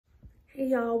Hey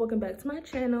y'all, welcome back to my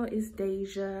channel. It's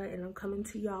Deja and I'm coming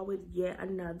to y'all with yet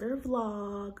another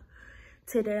vlog.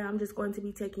 Today I'm just going to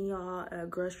be taking y'all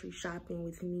grocery shopping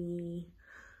with me.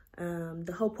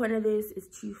 The whole point of this is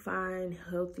to find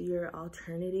healthier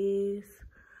alternatives.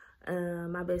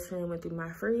 My best friend went through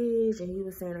my fridge and he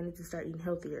was saying I need to start eating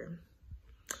healthier,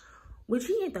 which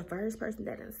he ain't the first person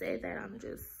that done said that.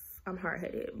 I'm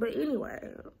hard-headed. But anyway,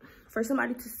 for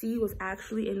somebody to see what's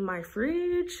actually in my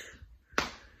fridge,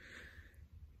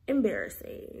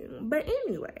 embarrassing. But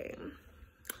anyway,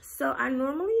 so I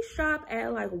normally shop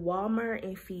at like Walmart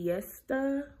and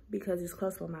Fiesta because it's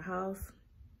close to my house.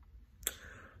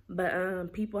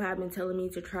 But people have been telling me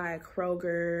to try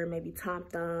Kroger, maybe Tom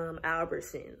Thumb,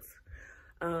 Albertsons.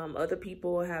 Other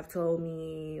people have told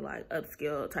me like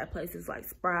upscale type places like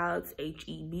Sprouts,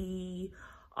 HEB,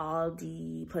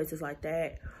 Aldi, places like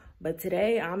that. But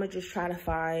today I'm gonna just try to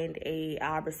find a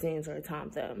Albertsons or a Tom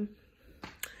Thumb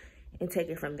and take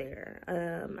it from there.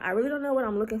 I really don't know what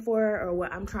I'm looking for or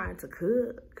what I'm trying to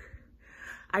cook.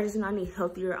 I just know I need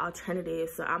healthier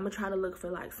alternatives. So I'm gonna try to look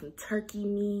for like some turkey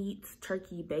meats,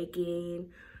 turkey bacon,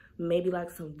 maybe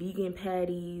like some vegan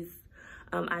patties.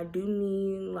 I do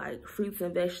need like fruits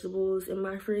and vegetables in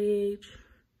my fridge.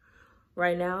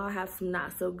 Right now I have some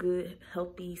not so good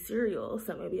healthy cereal.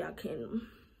 So maybe I can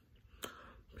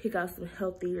pick out some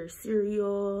healthier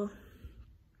cereal.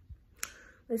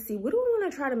 Let's see, what do I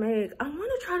want to try to make? I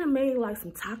want to try to make like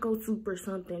some taco soup or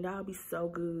something. That would be so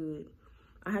good.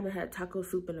 I haven't had taco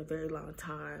soup in a very long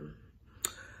time.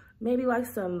 Maybe like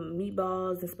some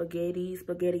meatballs and spaghetti and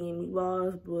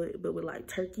meatballs, but with like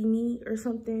turkey meat or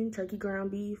something. Turkey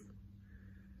ground beef.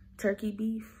 Turkey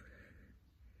beef.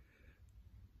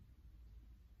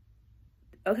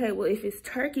 Okay, well, if it's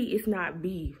turkey, it's not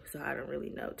beef. So I don't really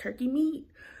know. Turkey meat?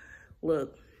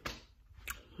 Look.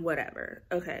 Whatever.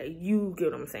 Okay, you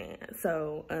get what I'm saying.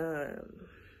 So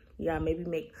yeah, maybe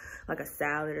make like a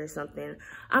salad or something.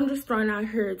 I'm just throwing out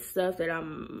here stuff that I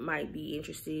might be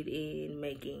interested in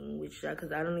making, which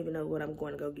because I don't even know what I'm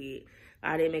going to go get.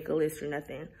 I didn't make a list or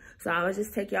nothing, so I'm gonna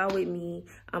just take y'all with me.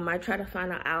 I might try to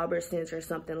find an Albertsons or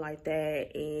something like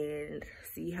that and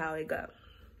see how it goes.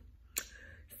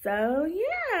 So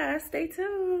yeah, stay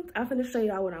tuned. I'm finna show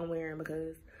y'all what I'm wearing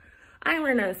because I ain't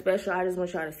wearing nothing special. I just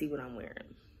want y'all to see what I'm wearing.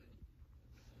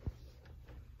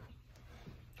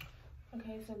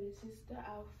 Okay, so this is the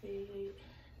outfit.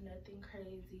 Nothing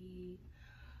crazy.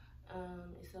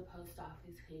 It's a post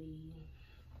office hoodie.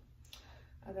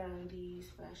 I got on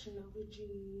these Fashion Nova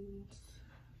jeans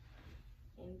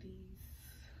and these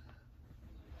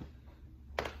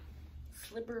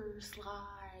slipper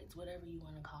slides, whatever you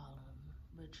want to call them.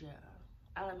 But yeah,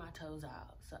 I let my toes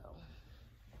out, so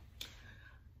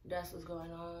that's what's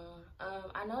going on.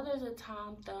 I know there's a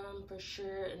Tom Thumb for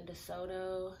sure in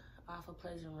DeSoto off of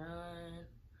Pleasant Run.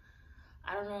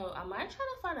 I don't know. I might try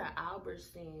to find an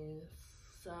Albertsons.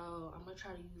 So I'm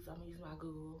gonna use my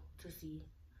Google to see.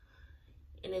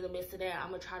 And in the midst of that, I'm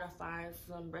gonna try to find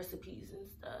some recipes and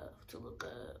stuff to look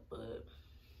up. But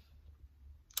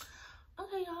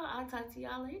okay, y'all, I'll talk to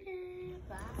y'all later.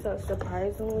 Bye. So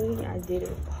surprisingly, I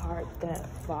didn't park that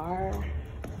far.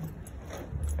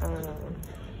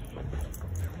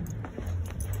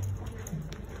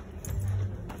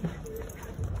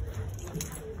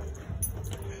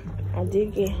 I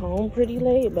did get home pretty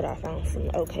late, but I found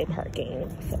some okay parking,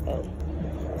 so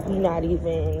I'm not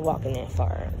even walking that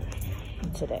far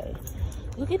today.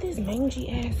 Look at this mangy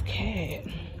ass cat.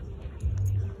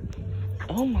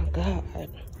 Oh my God.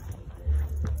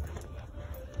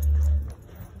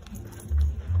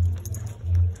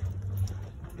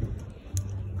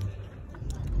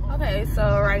 Okay,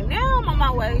 so right now I'm on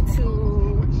my way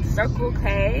to Circle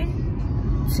K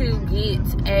to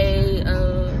get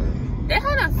a they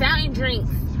had a fountain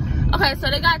drinks. Okay, so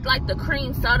they got like the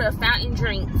cream soda fountain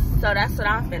drinks. So that's what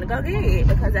I'm finna go get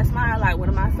because that's one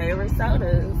of my favorite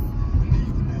sodas.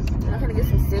 I'm gonna get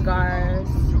some cigars.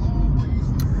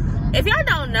 If y'all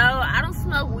don't know, I don't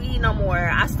smoke weed no more.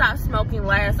 I stopped smoking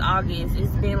last August.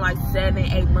 It's been like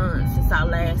 7-8 months since I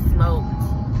last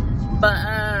smoked. But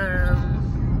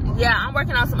yeah, I'm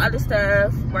working on some other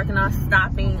stuff. Working on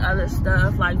stopping other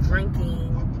stuff like drinking.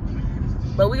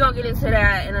 But we're gonna get into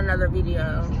that in another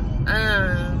video.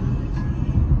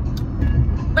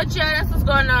 But yeah, that's what's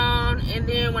going on. And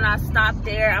then when I stop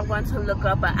there, I'm going to look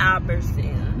up an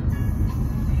Albertsons.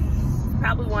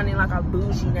 Probably one in like a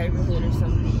bougie neighborhood or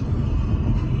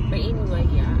something. But anyway,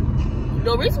 yeah.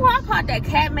 The reason why I called that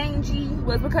cat mangy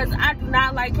was because I do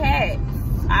not like cats.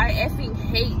 I effing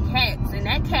hate cats. And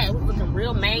that cat was looking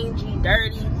real mangy,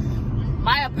 dirty.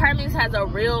 My apartment has a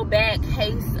real bad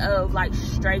case of like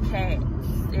stray cats.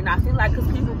 And I feel like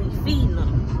because people be feeding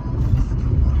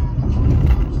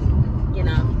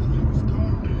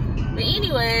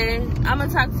I'm gonna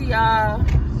talk to y'all.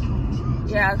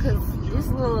 Yeah, because this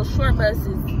little short bus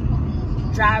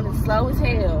is driving slow as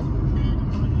hell.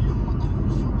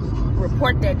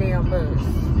 Report that damn bus.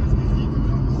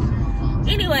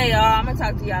 Anyway, y'all, I'm gonna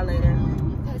talk to y'all later.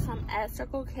 Okay, so I'm at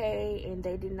Circle K and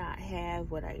they did not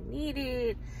have what I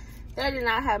needed. They did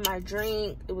not have my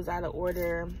drink. It was out of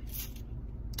order.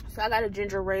 So I got a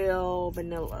ginger ale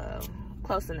vanilla.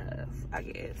 Close enough, I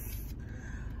guess.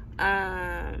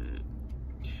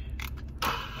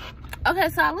 Okay,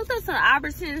 so I looked up some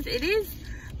Albertsons.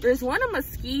 There's one in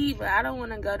Mesquite, but I don't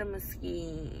want to go to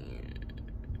Mesquite.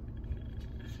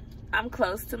 I'm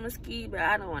close to Mesquite, but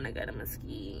I don't want to go to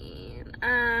Mesquite.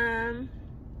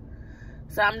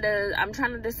 So I'm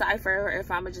trying to decipher if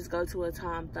I'm gonna just go to a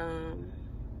Tom Thumb.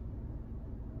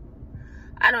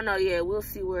 I don't know yet. We'll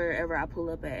see wherever I pull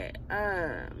up at.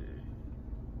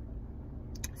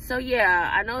 So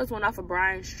yeah, I know it's one off of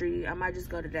Bryan Street. I might just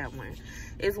go to that one.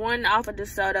 It's one off of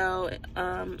DeSoto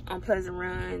on Pleasant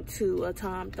Run to a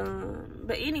Tom Thumb.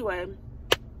 But anyway,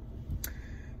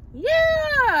 yeah,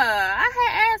 I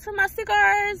had asked for my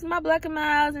cigars, my Black &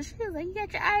 Milds, and she was like, "You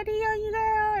got your ID on you,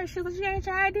 girl?" Or she was like, "You got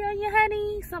your ID on you,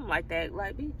 honey?" Something like that.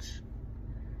 Like, bitch,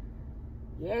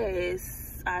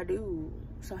 yes, I do.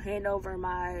 So hand over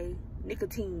my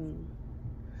nicotine.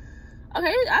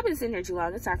 Okay, I've been sitting here too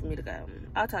long. It's time for me to go.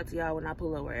 I'll talk to y'all when I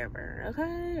pull up wherever.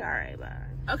 Okay? All right,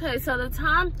 bye. Okay, so the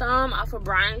Tom Thumb off of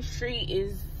Bryan Street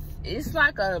it's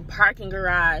like a parking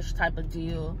garage type of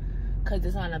deal because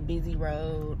it's on a busy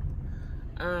road.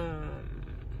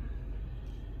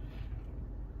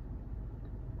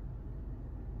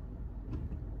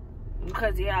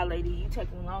 Because, yeah, lady, you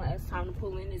taking long ass time to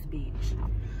pull in this bitch.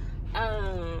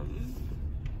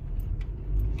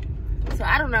 So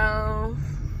I don't know.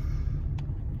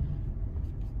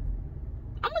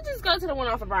 I'm gonna just go to the one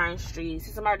off of Bryan Street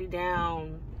since I'm already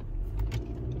down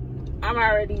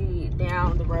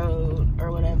the road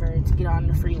or whatever to get on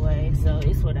the freeway, so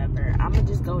it's whatever. I'm gonna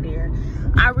just go there.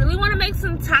 I really want to make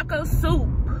some taco soup.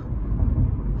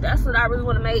 That's what I really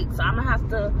want to make, so I'm gonna have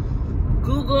to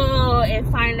Google and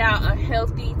find out a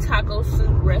healthy taco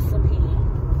soup recipe.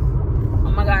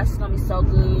 Oh my gosh, it's gonna be so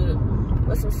good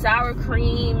with some sour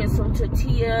cream and some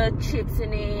tortilla chips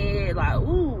in it. Like,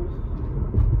 ooh,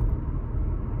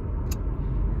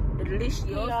 delicious.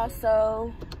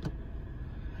 Also,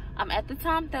 I'm at the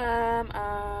Tom Thumb.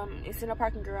 It's in a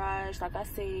parking garage, like I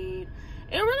said. It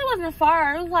really wasn't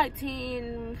far. It was like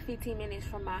 10-15 minutes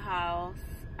from my house.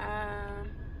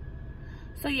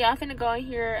 So yeah, I'm finna go in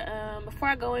here. Before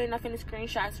I go in, I'm finna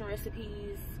screenshot some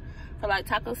recipes for like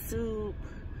taco soup.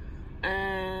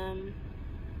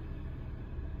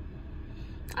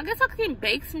 I guess I can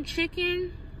bake some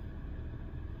chicken.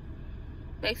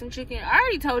 I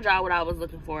already told y'all what I was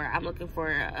looking for. I'm looking for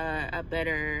a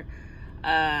better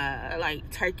like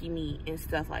turkey meat and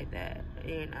stuff like that,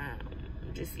 and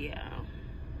just, yeah,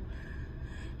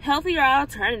 healthier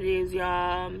alternatives,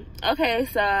 y'all. Okay,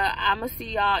 so I'm gonna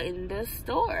see y'all in the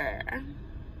store.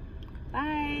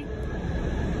 Bye.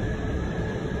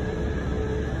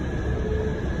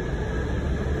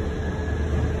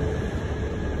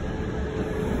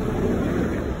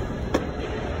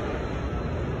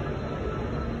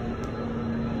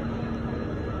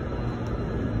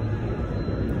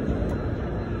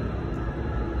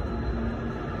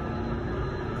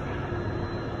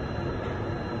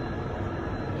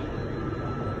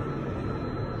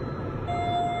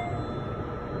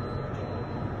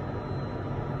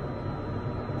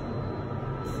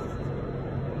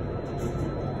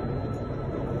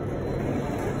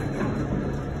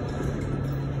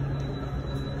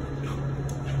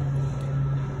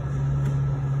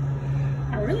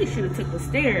 Should have took the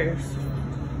stairs.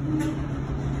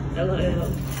 LOL.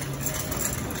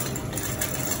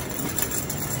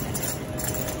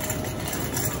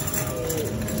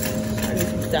 I need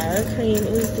some sour cream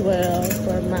as well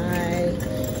for my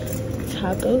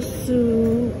taco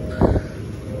soup.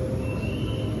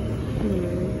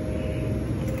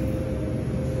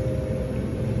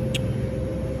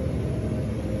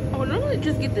 I would normally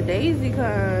just get the Daisy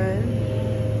kind.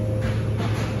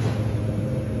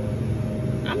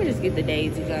 I'm gonna just get the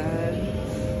Daisy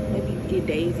kind. Maybe get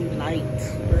Daisy Light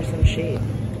or some shit.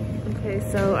 Okay,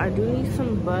 so I do need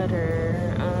some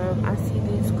butter. I see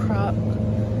these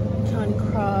County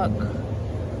Crock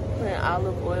and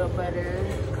olive oil butter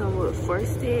come with 4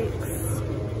 sticks.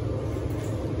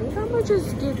 I think I'm gonna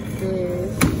just get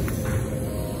this.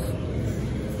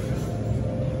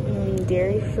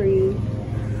 Dairy free.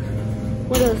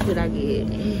 What else did I get?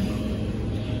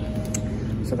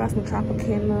 So I got some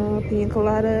Tropicana Pina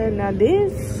Colada. Now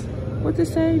this, what's it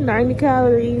say? 90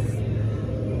 calories.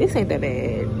 This ain't that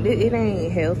bad. It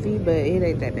ain't healthy, but it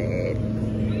ain't that bad.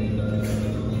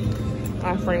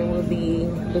 My friend will be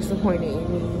disappointed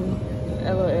in me.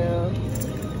 LOL.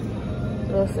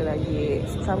 What else did I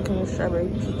get? Tropical Strawberry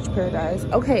Peach Paradise.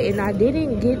 Okay, and I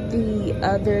didn't get the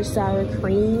other sour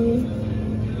cream.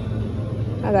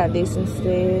 I got this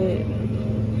instead.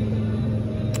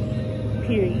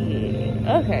 Period.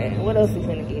 Okay, what else we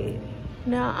gonna get?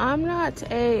 Now, I'm not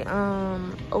a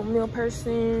oatmeal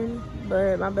person,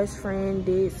 but my best friend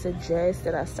did suggest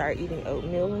that I start eating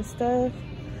oatmeal and stuff.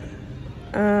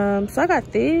 So I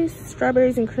got this,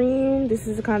 strawberries and cream. This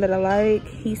is the kind that I like.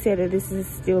 He said that this is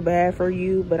still bad for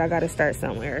you, but I gotta start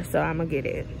somewhere, so I'm gonna get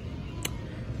it.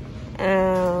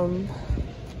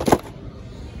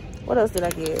 What else did I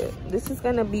get? This is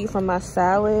gonna be from my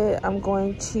salad. I'm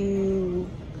going to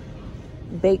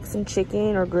bake some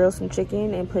chicken or grill some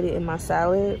chicken and put it in my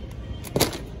salad.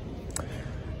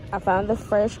 I found the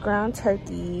fresh ground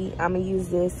turkey. I'm gonna use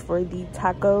this for the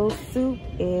taco soup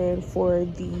and for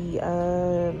the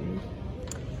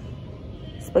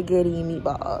spaghetti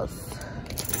meatballs.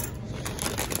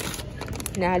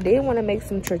 Now I did want to make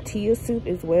some tortilla soup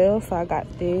as well, so I got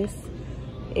this.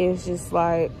 It's just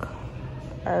like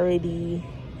already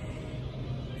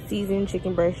seasoned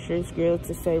chicken breast strips grilled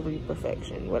to savory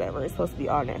perfection. Whatever, it's supposed to be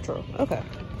all natural. Okay.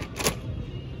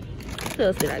 What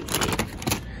else did I get?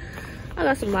 I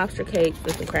got some lobster cakes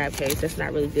and some crab cakes. That's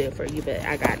not really good for you, but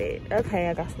I got it. Okay,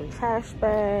 I got some trash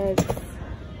bags.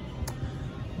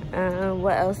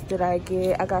 What else did I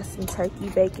get? I got some turkey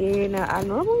bacon. Now, I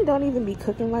normally don't even be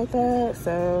cooking like that,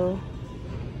 so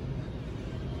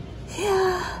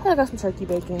yeah, I got some turkey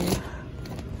bacon.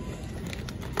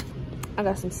 I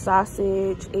got some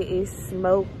sausage. It is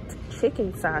smoked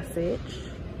chicken sausage.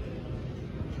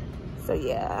 So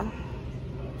yeah,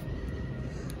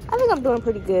 I think I'm doing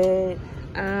pretty good.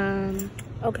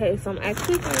 Okay, so I'm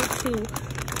actually going to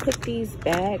put these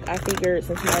back. I figured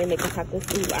since I'm already making taco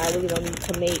soup, I really don't need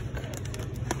to make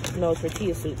no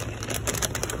tortilla soup.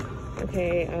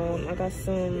 Okay, I got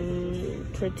some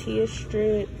tortilla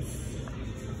strips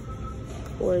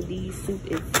for the soup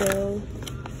itself.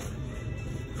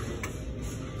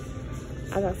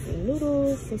 I got some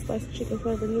noodles, some spicy chicken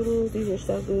flavored noodles. These are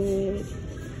so good.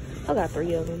 I got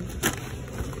 3 of them.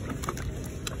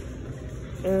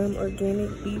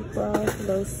 Organic beef broth,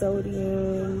 low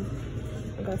sodium.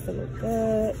 I got some of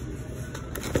that.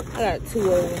 I got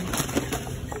 2 of them.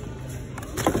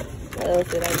 What else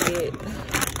did I get?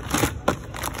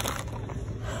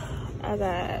 I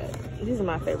got, these are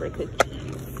my favorite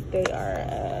cookies. They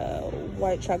are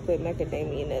white chocolate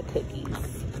macadamia nut cookies.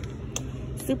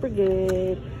 Super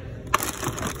good.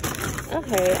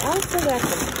 Okay, I also got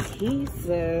some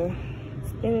pizza.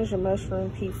 Spinach and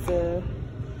mushroom pizza.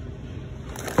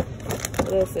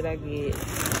 What else did I get?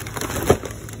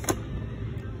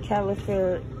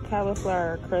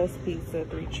 Cauliflower crust pizza,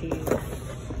 3 cheese.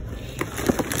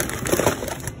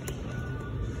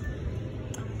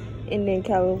 And then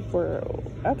California.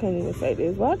 I can't even say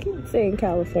this. Why I keep saying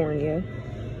California?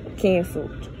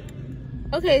 Canceled.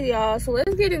 Okay, y'all. So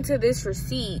let's get into this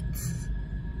receipt.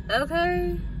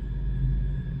 Okay?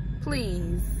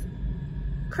 Please.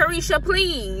 Carisha,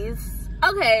 please.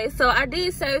 Okay, so I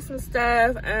did save some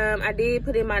stuff. I did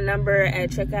put in my number at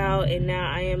checkout, and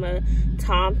now I am a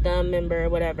Tom Thumb member,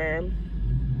 whatever.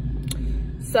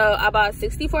 So I bought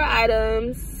 64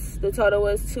 items. The total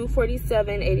was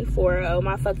 $247.84. Oh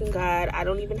my fucking god, I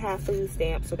don't even have food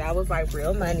stamps, so that was like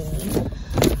real money.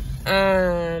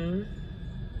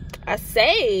 I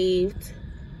saved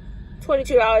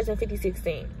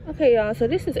 $22.56. Okay, y'all, so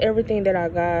this is everything that I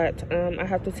got. I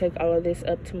have to take all of this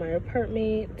up to my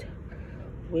apartment.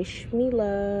 Wish me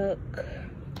luck.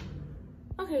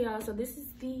 Okay, y'all, so this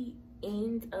is the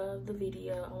end of the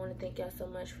video. I want to thank y'all so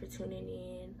much for tuning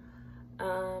in.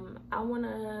 I want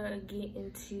to get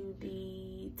into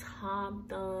the Tom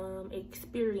Thumb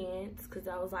experience, because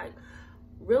I was like,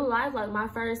 real life, like my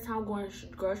first time going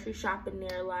grocery shopping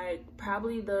there. Like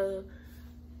probably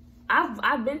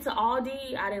I've been to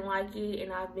Aldi, I didn't like it,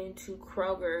 and I've been to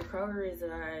Kroger. Kroger is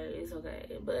it's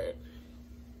okay, but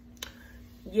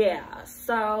yeah.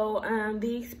 So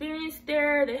the experience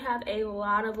there, they have a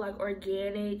lot of like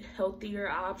organic, healthier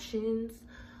options,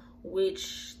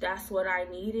 which that's what I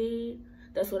needed.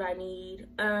 That's what I need.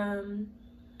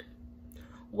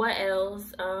 What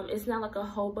else? It's not like a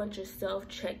whole bunch of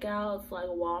self-checkouts like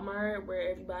Walmart, where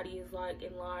everybody is like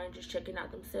in line just checking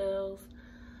out themselves.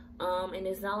 And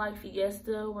it's not like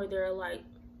Fiesta, where there are like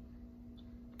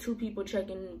 2 people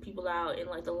checking people out and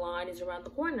like the line is around the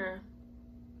corner.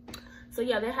 So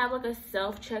yeah, they have like a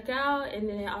self-checkout, and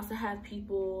then they also have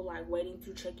people like waiting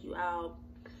to check you out.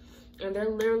 and they're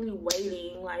literally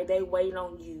waiting. Like, they waiting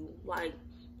on you. Like,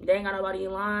 they ain't got nobody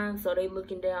in line, so they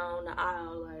looking down the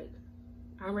aisle like,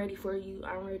 I'm ready for you,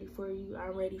 I'm ready for you,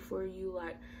 I'm ready for you.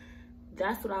 Like,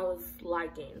 that's what I was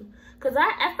liking. Because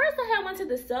at first I had went to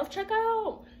the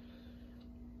self-checkout,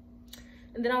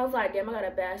 and then I was like, damn, I got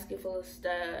a basket full of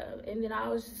stuff. And then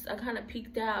I kind of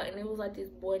peeked out, and it was like this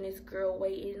boy and this girl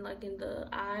waiting like in the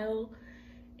aisle.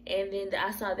 And then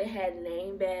I saw they had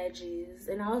name badges,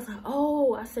 and I was like,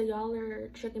 oh, I said, y'all are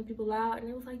checking people out? And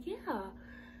it was like, yeah.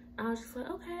 I was just like,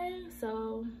 okay,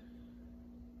 so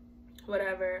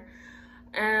whatever.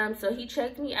 So he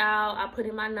checked me out. I put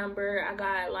in my number. I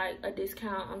got like a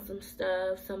discount on some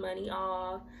stuff, some money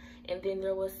off. And then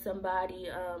there was somebody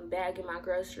bagging my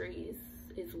groceries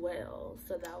as well.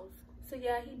 So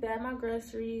yeah, he bagged my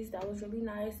groceries. That was really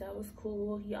nice. That was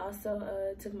cool. He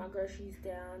also took my groceries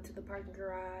down to the parking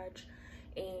garage,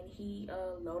 and he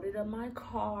loaded up my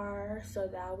car. So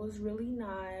that was really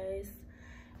nice.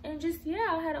 And just, yeah,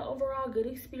 I had an overall good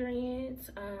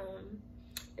experience.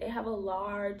 They have a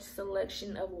large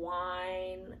selection of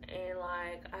wine, and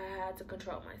like, I had to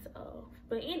control myself.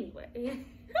 But anyway,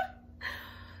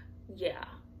 yeah,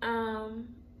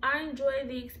 I enjoyed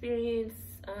the experience.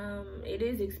 It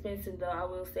is expensive though. I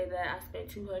will say that. I spent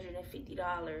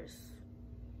 $250,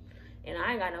 and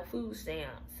I ain't got no food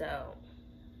stamps. So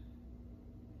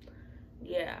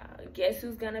yeah, guess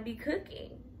who's gonna be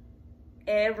cooking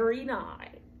every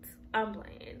night? I'm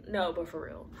playing. No, but for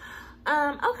real.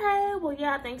 Okay, well,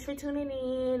 yeah, thanks for tuning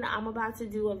in. I'm about to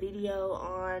do a video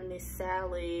on this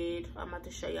salad. I'm about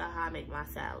to show y'all how I make my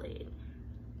salad.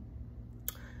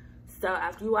 So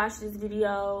after you watch this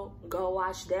video, go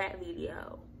watch that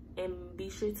video, and be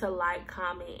sure to like,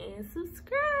 comment, and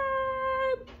subscribe.